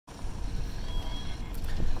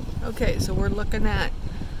Okay, so we're looking at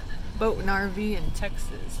boat and RV in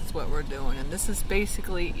Texas is what we're doing, and this is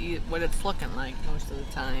basically what it's looking like most of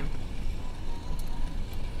the time.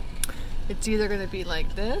 It's either going to be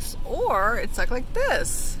like this or it's like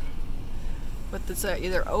this, but it's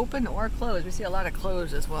either open or closed. We see a lot of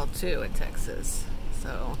closed as well too in Texas.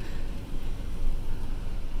 So,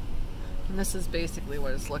 and this is basically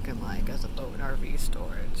what it's looking like as a boat and RV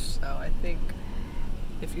storage. So I think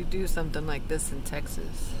if you do something like this in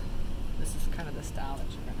Texas, this is kind of the style that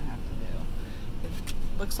you're going to have to do.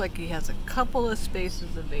 It looks like he has a couple of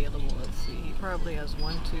spaces available. Let's see, he probably has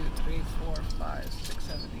 1, 2, 3, 4, 5, 6,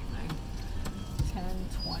 7, 8, 9, 10,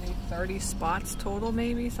 20, 30 spots total,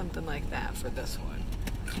 maybe something like that for this one.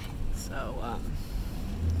 So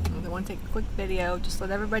I want to take a quick video, just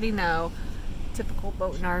let everybody know typical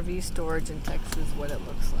boat and RV storage in Texas, what it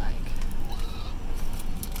looks like.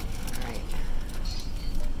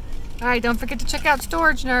 Alright, don't forget to check out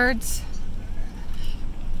Storage Nerds.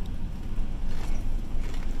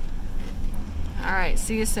 Alright,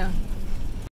 see you soon.